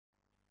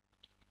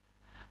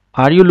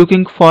Are you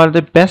looking for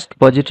the best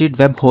budgeted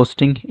web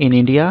hosting in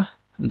India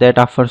that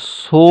offers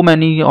so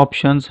many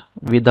options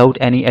without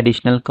any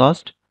additional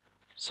cost?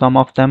 Some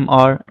of them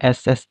are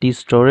SSD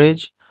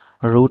storage,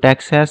 root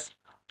access,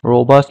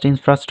 robust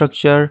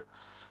infrastructure,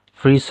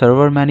 free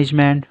server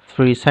management,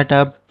 free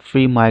setup,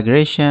 free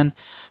migration,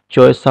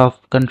 choice of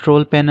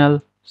control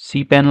panel,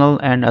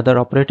 cpanel and other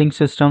operating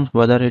systems,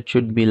 whether it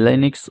should be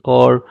Linux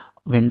or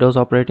Windows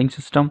operating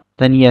system,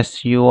 then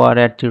yes, you are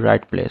at the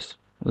right place.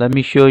 Let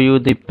me show you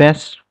the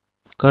best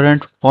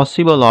current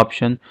possible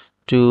option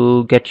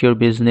to get your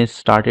business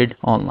started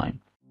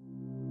online.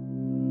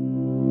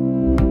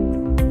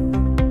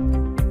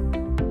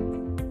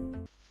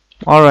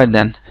 Alright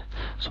then.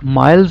 So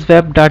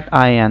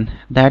MilesWeb.in,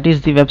 that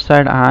is the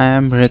website I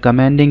am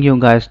recommending you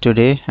guys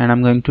today, and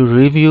I'm going to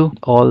review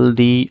all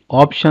the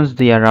options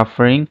they are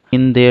offering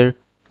in their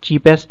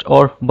cheapest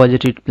or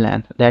budgeted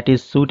plan that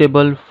is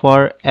suitable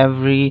for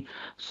every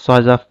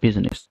size of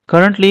business.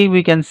 Currently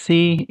we can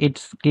see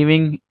it's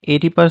giving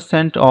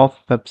 80% of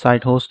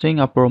website hosting.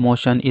 A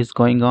promotion is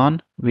going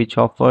on which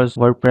offers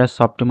WordPress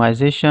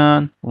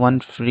optimization,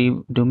 one free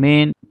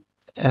domain,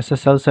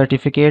 SSL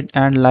certificate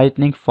and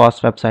lightning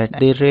fast website.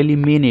 They really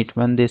mean it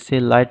when they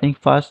say lightning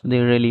fast, they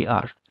really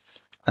are.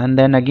 And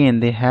then again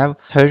they have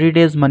 30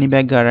 days money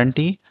back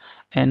guarantee.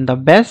 And the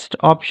best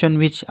option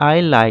which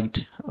I liked,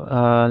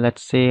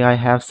 let's say I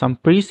have some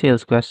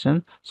pre-sales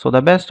question, so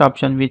the best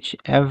option which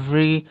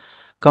every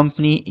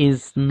company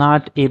is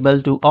not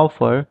able to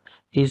offer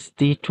is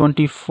the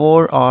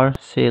 24-hour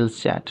sales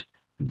chat.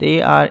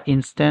 They are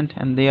instant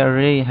and they are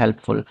very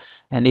helpful.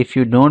 And if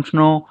you don't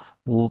know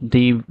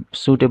the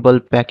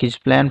suitable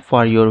package plan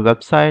for your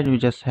website, you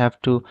just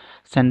have to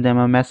send them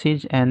a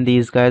message and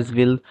these guys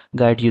will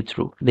guide you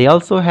through. They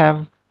also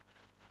have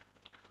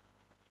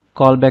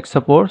callback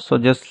support, so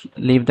just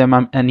leave them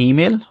an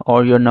email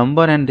or your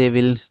number and they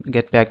will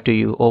get back to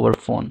you over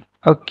phone.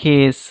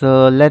 Okay,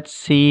 so let's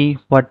see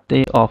what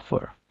they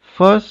offer.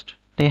 First,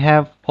 they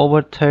have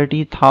over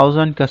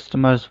 30,000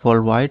 customers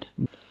worldwide,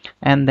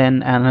 and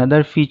then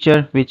another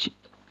feature which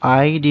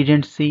I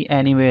didn't see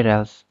anywhere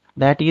else,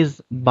 that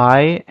is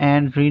buy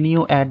and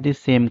renew at the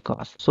same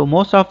cost. So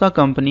most of the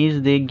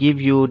companies they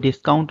give you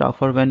discount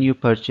offer when you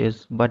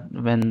purchase, but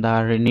when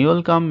the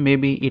renewal come,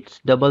 maybe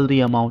it's double the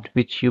amount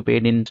which you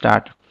paid in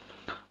start.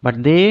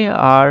 But they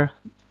are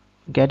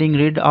getting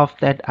rid of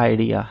that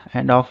idea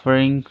and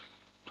offering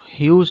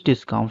huge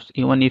discounts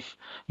even if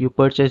you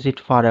purchase it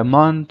for a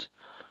month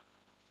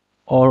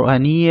or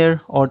an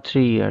year or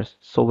 3 years.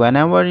 So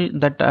whenever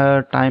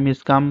that time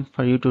is come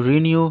for you to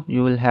renew,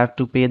 you will have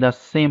to pay the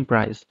same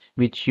price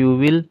which you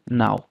will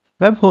now.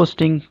 Web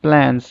hosting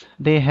plans,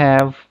 they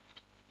have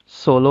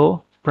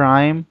solo,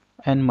 prime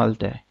and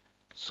multi.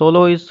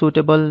 Solo is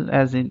suitable,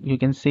 as in you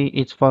can see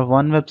it's for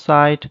one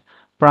website.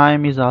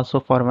 Prime is also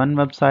for one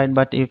website,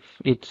 but if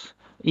it's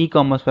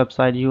e-commerce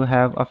website you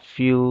have a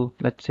few,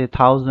 let's say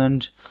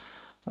 1,000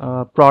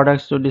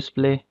 products to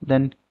display,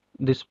 then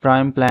this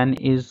prime plan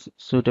is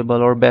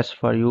suitable or best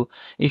for you.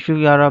 If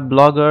you are a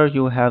blogger,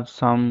 you have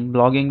some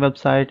blogging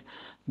website,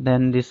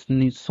 then this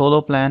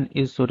solo plan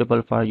is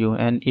suitable for you.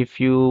 And if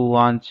you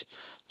want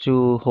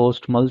to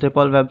host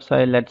multiple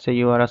websites, let's say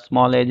you are a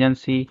small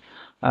agency,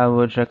 I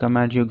would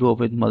recommend you go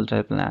with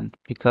multi-plan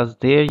because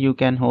there you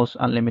can host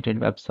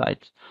unlimited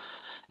websites.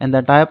 And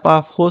the type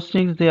of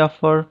hostings they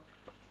offer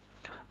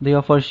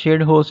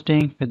shared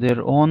hosting with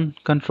their own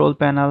control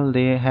panel.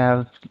 They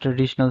have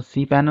traditional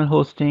cPanel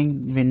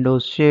hosting,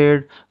 Windows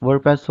shared,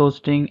 WordPress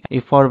hosting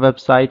if our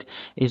website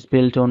is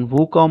built on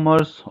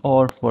WooCommerce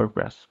or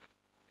WordPress.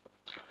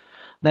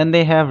 Then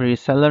they have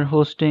reseller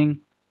hosting,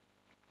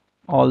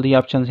 all the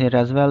options here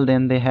as well.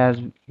 Then they have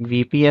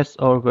VPS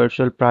or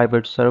virtual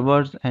private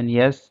servers, and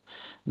yes,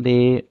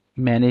 they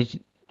manage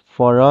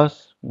for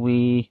us.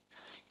 We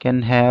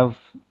can have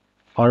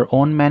our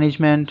own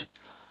management.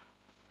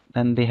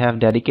 Then they have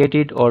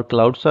dedicated or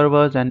cloud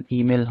servers and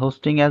email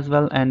hosting as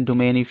well, and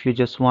domain. If you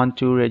just want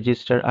to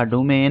register a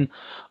domain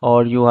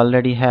or you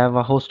already have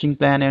a hosting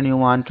plan and you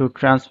want to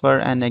transfer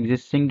an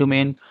existing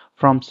domain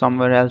from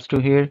somewhere else to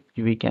here,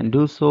 we can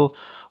do so.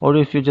 Or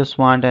if you just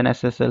want an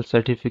SSL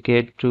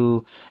certificate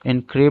to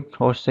encrypt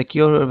or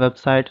secure your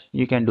website,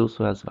 you can do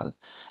so as well.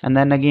 And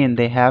then again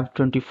they have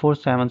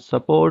 24/7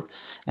 support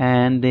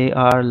and they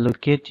are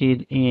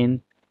located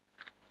in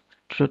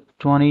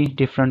 20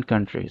 different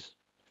countries.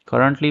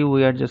 Currently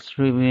we are just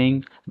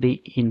reviewing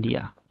the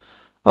India.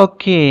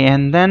 Okay,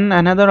 and then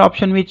another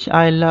option which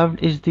I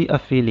loved is the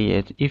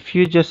affiliate. If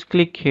you just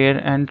click here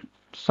and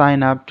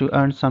sign up to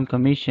earn some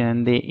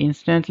commission, they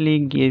instantly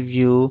give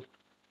you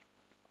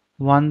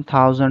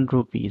 1000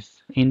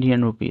 rupees,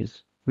 Indian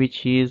rupees,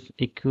 which is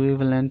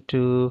equivalent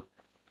to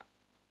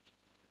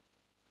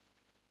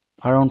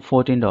around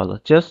 $14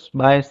 just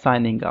by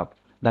signing up.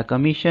 The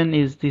commission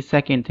is the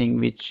second thing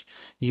which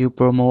you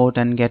promote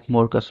and get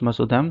more customers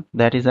to them.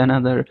 That is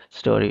another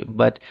story.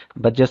 But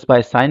just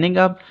by signing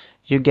up,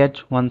 you get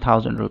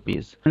 1000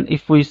 rupees. And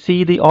if we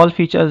see the all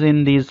features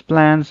in these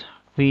plans,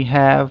 we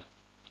have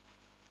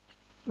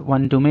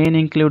one domain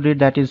included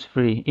that is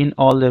free in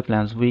all their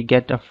plans. We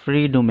get a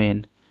free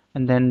domain,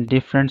 and then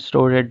different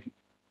storage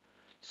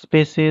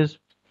spaces,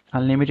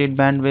 unlimited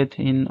bandwidth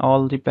in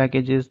all the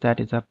packages. That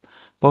is a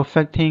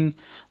perfect thing.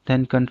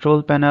 Then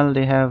control panel,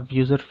 they have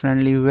user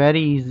friendly,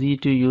 very easy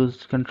to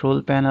use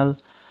control panel.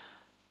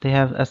 They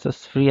have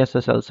free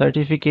SSL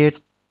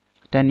certificate,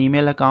 10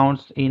 email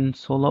accounts in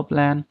solo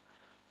plan,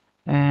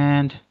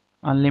 and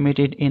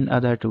unlimited in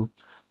other two.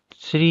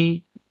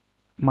 3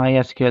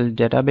 MySQL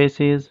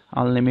databases,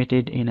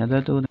 unlimited in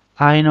other two.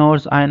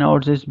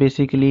 Inodes is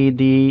basically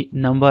the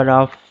number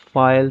of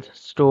files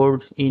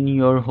stored in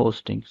your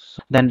hosting.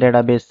 Then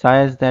database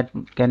size that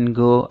can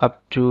go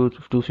up to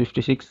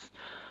 256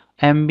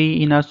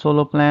 MB in our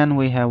solo plan.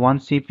 We have one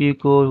CPU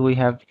core, we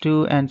have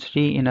 2 and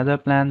 3 in other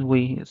plans.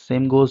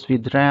 Same goes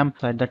with RAM.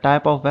 So at the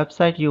type of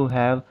website you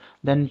have,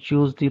 then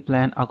choose the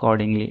plan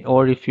accordingly.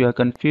 Or if you are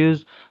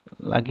confused,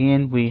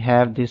 again we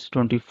have this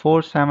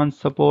 24/7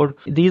 support.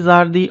 These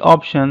are the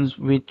options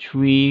which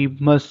we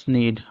must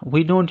need.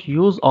 We don't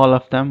use all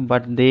of them,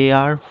 but they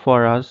are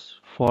for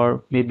us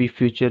for maybe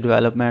future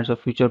developments or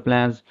future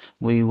plans.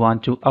 We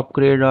want to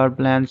upgrade our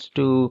plans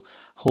to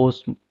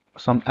host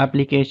some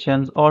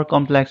applications or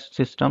complex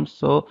systems,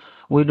 so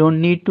we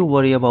don't need to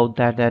worry about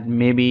that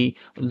maybe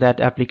that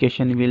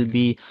application will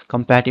be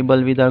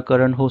compatible with our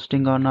current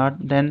hosting or not.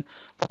 Then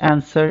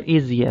answer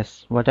is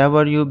yes,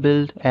 whatever you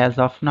build as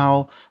of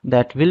now,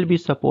 that will be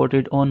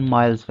supported on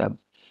MilesWeb.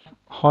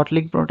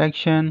 Hotlink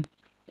protection,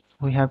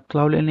 we have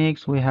Cloud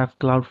Linux, we have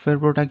Cloudflare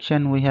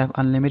protection, we have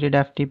unlimited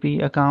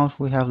FTP accounts,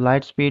 we have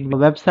LightSpeed.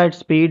 Website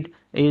speed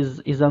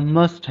is a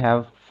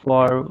must-have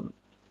for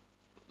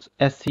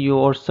SEO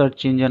or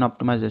search engine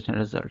optimization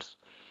results.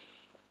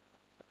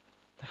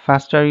 The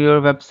faster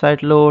your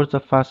website loads, the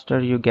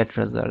faster you get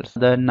results.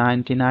 The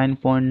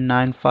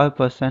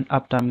 99.95%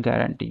 uptime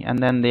guarantee. And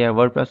then they are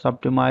WordPress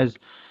optimized,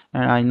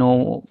 and I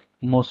know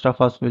most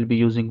of us will be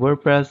using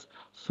WordPress,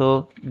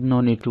 so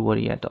no need to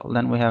worry at all.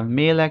 Then we have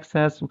mail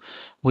access,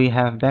 we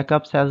have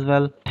backups as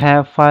well,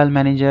 have file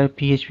manager,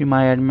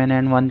 phpMyAdmin,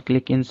 and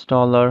one-click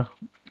installer,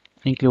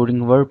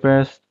 including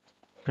WordPress,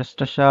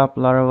 PrestaShop,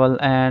 Laravel,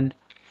 and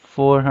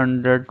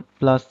 400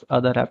 plus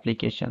other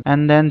applications.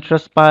 And then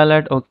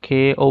Trustpilot,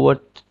 okay, over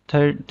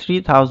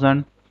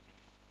 3,000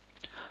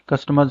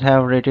 customers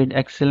have rated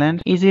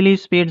excellent. Easily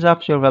speeds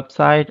up your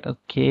website,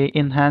 okay,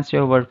 enhance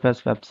your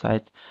WordPress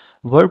website.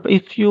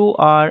 If you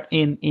are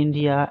in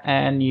India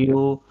and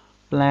you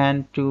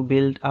plan to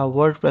build a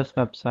WordPress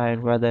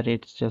website, whether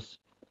it's just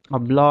a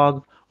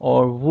blog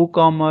or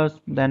WooCommerce,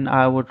 then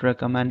I would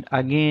recommend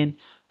again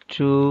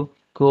to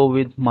go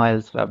with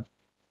MilesWeb.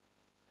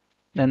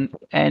 And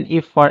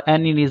if for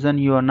any reason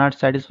you are not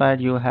satisfied,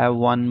 you have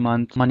 1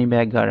 month money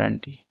back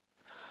guarantee.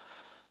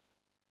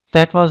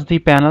 That was the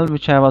panel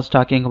which I was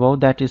talking about.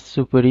 That is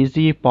super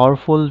easy,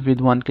 powerful with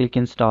one-click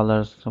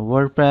installers. So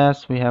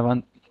WordPress, we have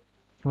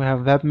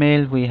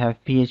webmail, we have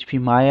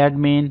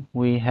phpMyAdmin,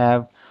 we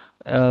have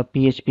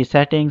PHP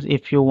settings.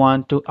 If you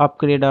want to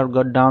upgrade or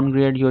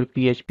downgrade your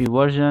PHP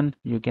version,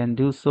 you can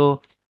do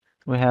so.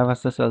 We have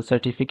SSL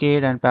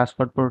certificate and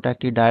password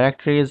protected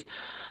directories,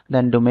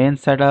 then domain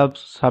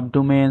setups,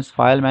 subdomains,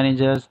 file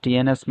managers,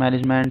 DNS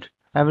management,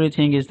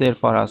 everything is there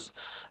for us.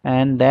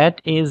 And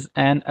that is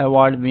an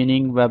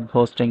award-winning web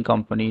hosting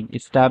company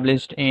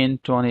established in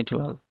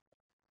 2012.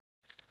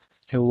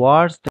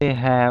 Awards they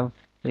have,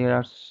 there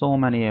are so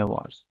many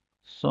awards,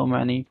 so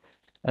many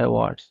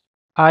awards.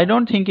 I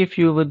don't think if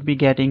you would be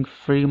getting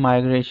free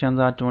migrations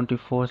or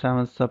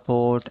 24/7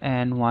 support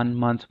and 1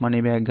 month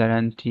money back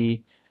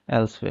guarantee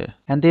elsewhere.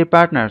 And their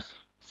partners,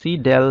 see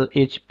Dell,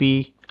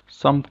 HP,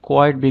 some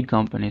quite big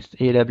companies,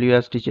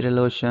 AWS,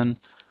 DigitalOcean,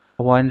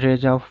 a wide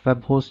range of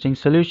web hosting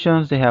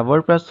solutions. They have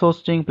WordPress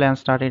hosting,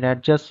 plans started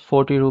at just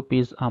 40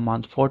 rupees a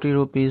month. 40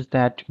 rupees,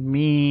 that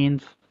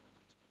means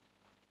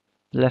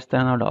less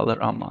than $1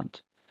 a month.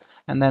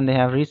 And then they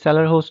have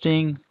reseller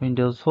hosting,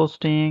 Windows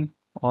hosting,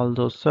 all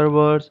those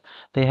servers.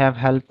 They have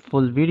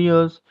helpful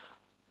videos.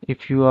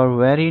 If you are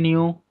very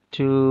new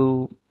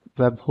to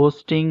web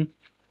hosting,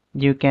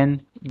 you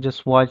can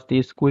just watch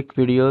these quick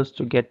videos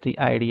to get the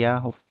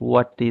idea of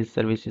what these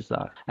services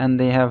are. And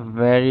they have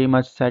very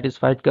much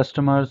satisfied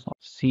customers,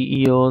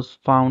 CEOs,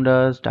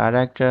 founders,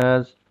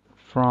 directors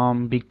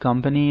from big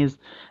companies,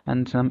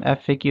 and some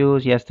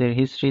FAQs. Yes, their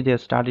history, they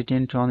started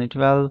in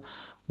 2012,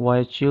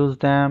 why choose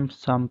them,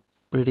 some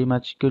pretty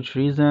much good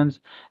reasons,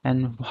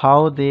 and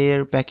how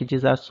their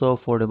packages are so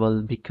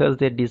affordable because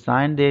they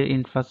designed their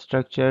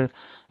infrastructure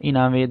in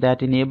a way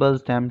that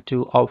enables them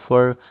to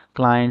offer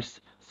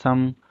clients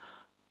some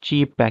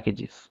cheap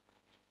packages.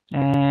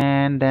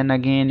 And then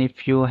again,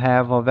 if you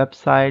have a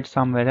website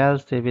somewhere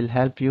else, they will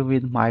help you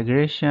with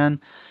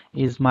migration.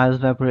 Is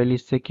MilesWeb really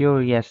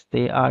secure? Yes,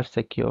 they are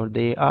secure.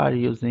 They are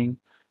using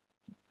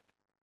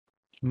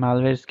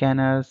malware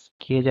scanners,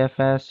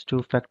 KJFS,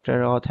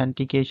 two-factor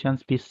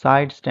authentications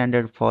besides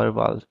standard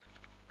firewalls.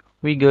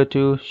 We go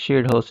to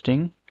shared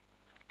hosting.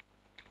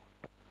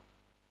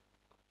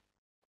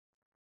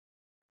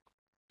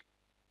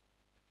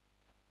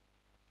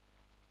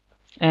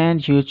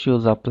 and you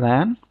choose a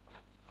plan.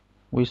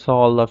 We saw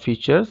all the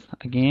features.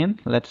 Again,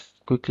 let's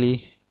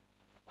quickly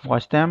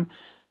watch them.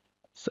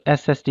 So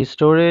SSD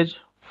storage,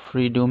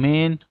 free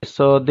domain.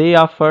 So they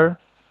offer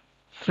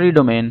free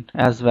domain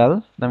as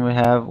well.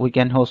 Then we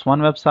can host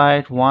one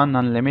website, one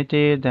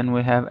unlimited. Then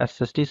we have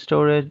SSD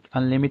storage,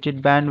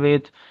 unlimited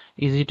bandwidth,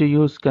 easy to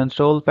use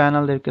control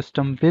panel, their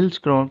custom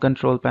built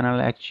control panel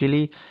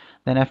actually.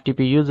 Then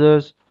FTP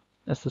users,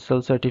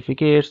 SSL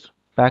certificates,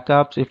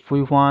 backups if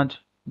we want.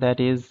 That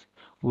is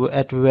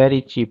at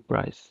very cheap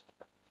price.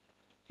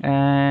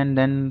 And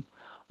then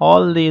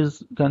all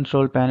these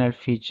control panel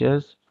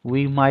features,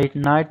 we might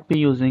not be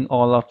using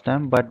all of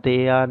them, but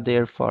they are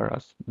there for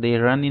us. They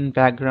run in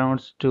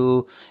backgrounds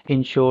to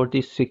ensure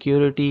the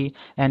security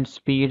and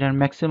speed and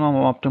maximum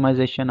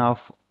optimization of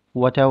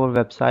whatever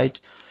website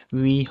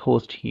we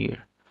host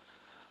here.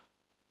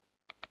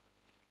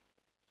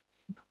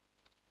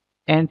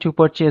 And to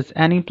purchase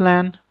any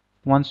plan,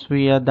 once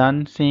we are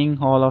done seeing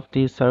all of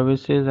these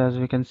services, as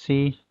we can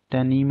see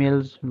 10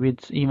 emails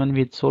with even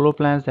with solo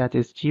plans, that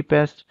is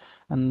cheapest.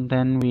 And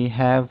then we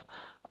have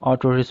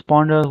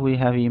autoresponder, we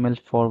have email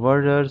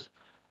forwarders,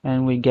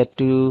 and we get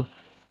to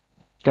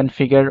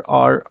configure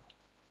our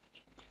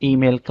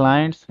email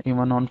clients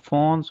even on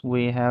phones.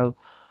 We have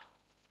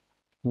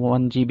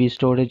 1 GB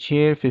storage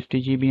here,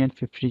 50 GB and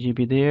 50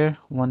 GB there,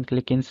 one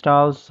click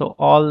installs. So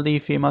all the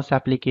famous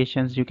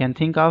applications you can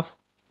think of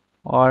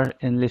are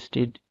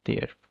enlisted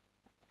there.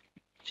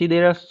 See,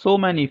 there are so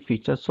many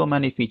features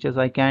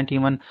I can't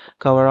even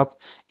cover up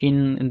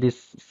in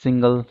this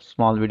single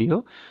small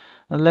video.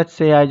 Let's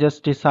say I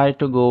just decide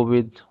to go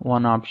with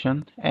one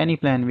option, any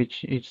plan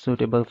which is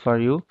suitable for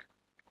you.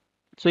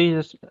 So you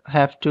just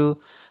have to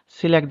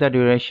select the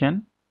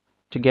duration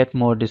to get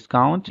more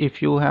discount.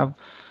 If you have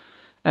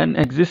an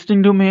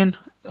existing domain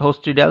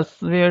hosted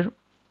elsewhere,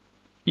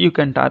 you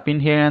can type in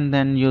here and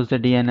then use the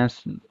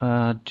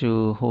DNS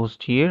to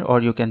host here,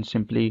 or you can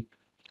simply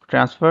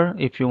transfer.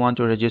 If you want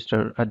to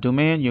register a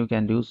domain, you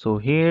can do so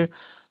here.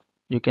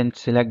 You can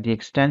select the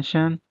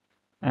extension,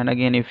 and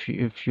again, if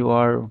you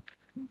are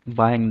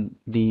buying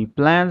the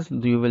plans,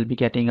 you will be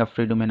getting a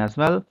free domain as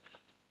well.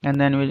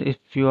 And then if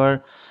you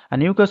are a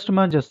new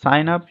customer, just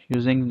sign up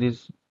using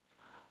these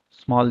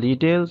small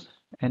details,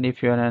 and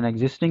if you are an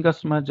existing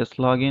customer, just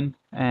log in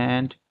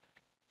and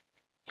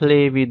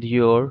play with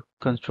your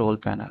control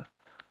panel.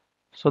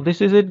 So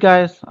this is it,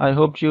 guys. I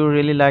hope you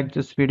really liked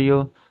this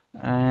video,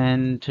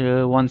 and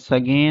once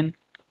again,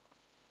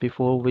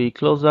 before we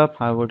close up,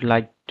 I would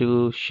like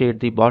to share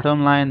the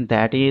bottom line,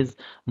 that is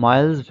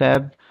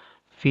MilesWeb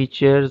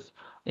features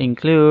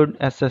include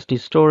SSD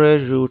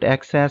storage, root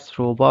access,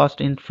 robust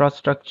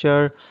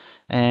infrastructure,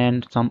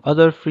 and some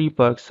other free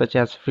perks such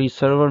as free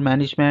server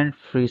management,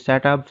 free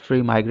setup,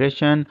 free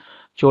migration,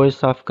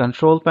 choice of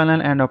control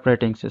panel and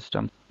operating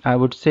system. I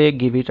would say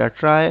give it a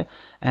try,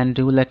 and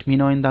do let me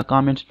know in the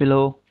comments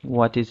below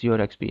what is your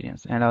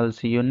experience, and I'll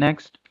see you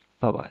next.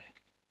 Bye bye.